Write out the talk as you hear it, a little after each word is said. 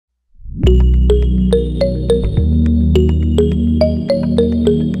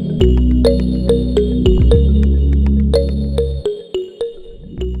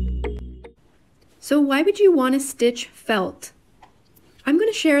would you want to stitch felt? I'm going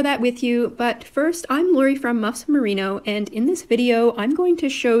to share that with you, but first, I'm Lori from Muffs Merino, and in this video, I'm going to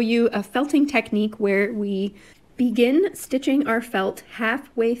show you a felting technique where we begin stitching our felt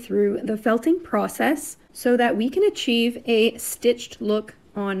halfway through the felting process so that we can achieve a stitched look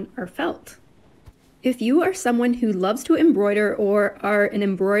on our felt. If you are someone who loves to embroider or are an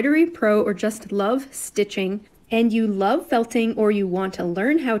embroidery pro or just love stitching, and you love felting or you want to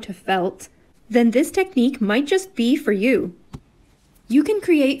learn how to felt, then this technique might just be for you. You can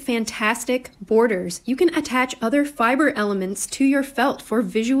create fantastic borders. You can attach other fiber elements to your felt for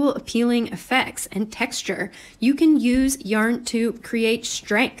visual appealing effects and texture. You can use yarn to create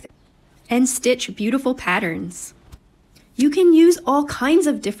strength and stitch beautiful patterns. You can use all kinds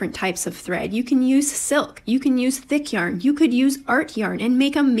of different types of thread. You can use silk, you can use thick yarn, you could use art yarn and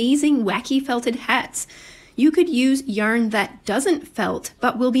make amazing wacky felted hats. You could use yarn that doesn't felt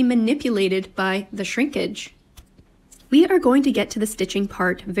but will be manipulated by the shrinkage. We are going to get to the stitching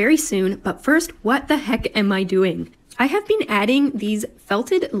part very soon, but first, what the heck am I doing? I have been adding these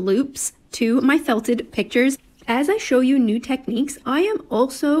felted loops to my felted pictures. As I show you new techniques, I am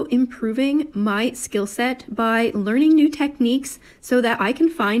also improving my skill set by learning new techniques so that I can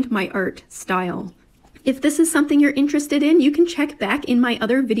find my art style. If this is something you're interested in, you can check back in my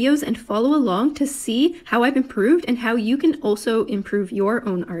other videos and follow along to see how I've improved and how you can also improve your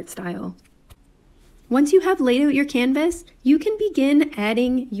own art style. Once you have laid out your canvas, you can begin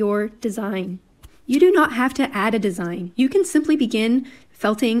adding your design. You do not have to add a design. You can simply begin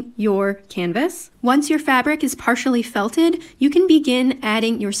felting your canvas. Once your fabric is partially felted, you can begin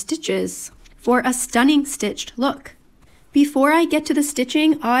adding your stitches for a stunning stitched look. Before I get to the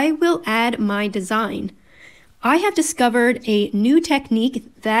stitching, I will add my design. I have discovered a new technique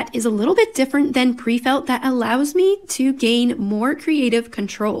that is a little bit different than pre-felt that allows me to gain more creative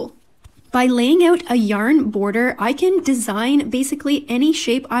control. By laying out a yarn border, I can design basically any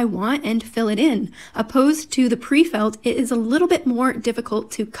shape I want and fill it in. Opposed to the pre-felt, it is a little bit more difficult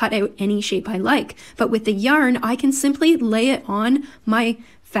to cut out any shape I like. But with the yarn, I can simply lay it on my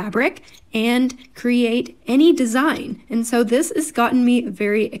fabric and create any design. And so this has gotten me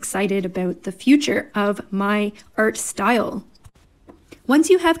very excited about the future of my art style. Once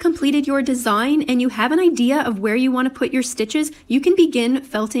you have completed your design and you have an idea of where you want to put your stitches, you can begin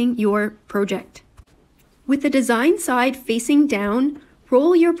felting your project. With the design side facing down,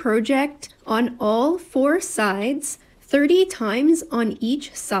 roll your project on all 4 sides 30 times on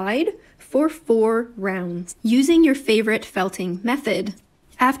each side for 4 rounds, using your favorite felting method.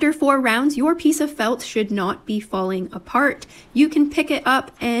 After 4 rounds, your piece of felt should not be falling apart. You can pick it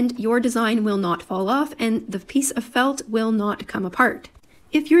up and your design will not fall off and the piece of felt will not come apart.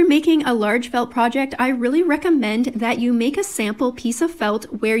 If you're making a large felt project, I really recommend that you make a sample piece of felt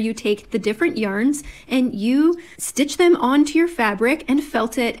where you take the different yarns and you stitch them onto your fabric and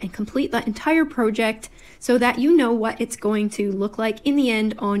felt it and complete that entire project so that you know what it's going to look like in the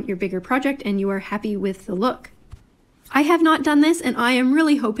end on your bigger project and you are happy with the look. I have not done this and I am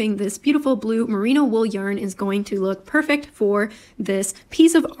really hoping this beautiful blue merino wool yarn is going to look perfect for this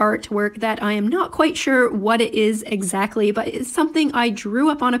piece of artwork that I am not quite sure what it is exactly, but it's something I drew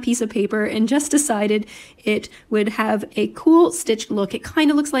up on a piece of paper and just decided it would have a cool stitched look. It kind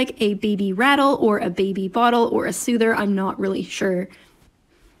of looks like a baby rattle or a baby bottle or a soother, I'm not really sure.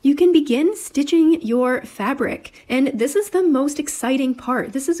 You can begin stitching your fabric, and this is the most exciting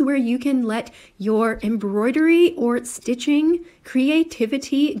part. This is where you can let your embroidery or stitching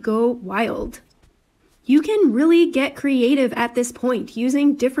creativity go wild. You can really get creative at this point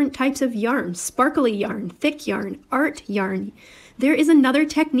using different types of yarn, sparkly yarn, thick yarn, art yarn. There is another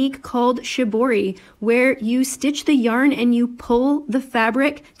technique called shibori where you stitch the yarn and you pull the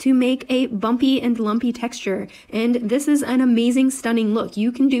fabric to make a bumpy and lumpy texture. And this is an amazing, stunning look.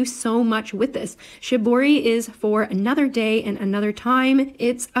 You can do so much with this. Shibori is for another day and another time.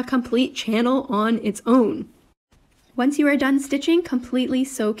 It's a complete channel on its own. Once you are done stitching, completely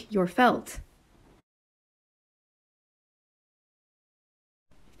soak your felt.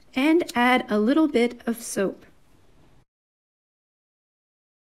 And add a little bit of soap.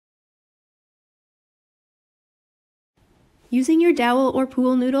 Using your dowel or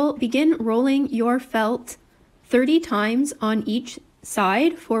pool noodle, begin rolling your felt 30 times on each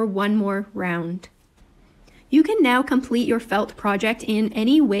side for 1 more round. You can now complete your felt project in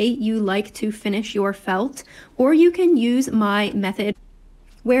any way you like to finish your felt, or you can use my method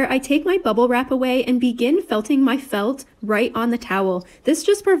where I take my bubble wrap away and begin felting my felt right on the towel. This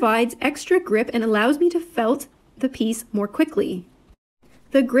just provides extra grip and allows me to felt the piece more quickly.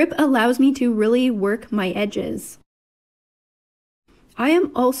 The grip allows me to really work my edges. I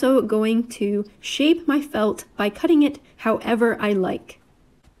am also going to shape my felt by cutting it however I like.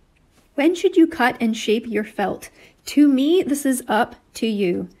 When should you cut and shape your felt? To me, this is up to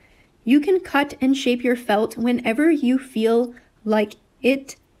you. You can cut and shape your felt whenever you feel like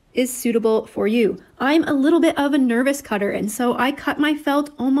it is suitable for you. I'm a little bit of a nervous cutter, and so I cut my felt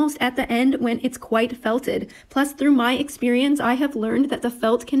almost at the end when it's quite felted. Plus, through my experience, I have learned that the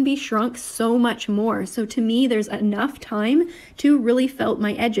felt can be shrunk so much more. So to me, there's enough time to really felt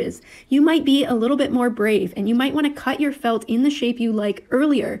my edges. You might be a little bit more brave, and you might want to cut your felt in the shape you like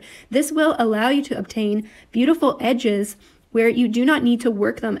earlier. This will allow you to obtain beautiful edges where you do not need to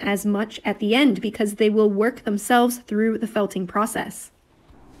work them as much at the end because they will work themselves through the felting process.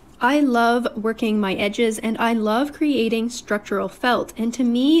 I love working my edges and I love creating structural felt, and to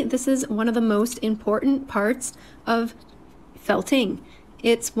me this is one of the most important parts of felting.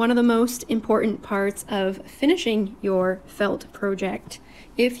 It's one of the most important parts of finishing your felt project.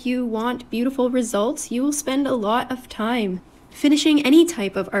 If you want beautiful results, you will spend a lot of time finishing any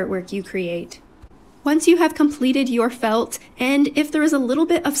type of artwork you create. Once you have completed your felt, and if there is a little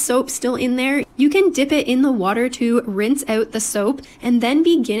bit of soap still in there, you can dip it in the water to rinse out the soap and then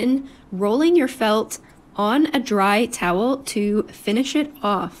begin rolling your felt on a dry towel to finish it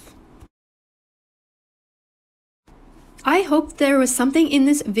off. I hope there was something in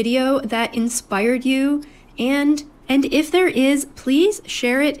this video that inspired you, and if there is, please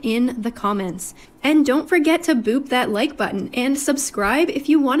share it in the comments. And don't forget to boop that like button and subscribe if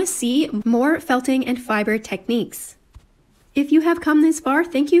you want to see more felting and fiber techniques. If you have come this far,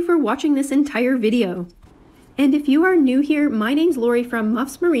 thank you for watching this entire video. And if you are new here, my name's Lori from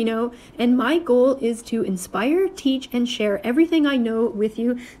Muffs Merino, and my goal is to inspire, teach, and share everything I know with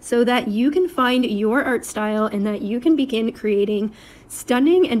you so that you can find your art style and that you can begin creating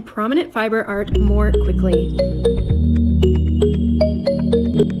stunning and prominent fiber art more quickly.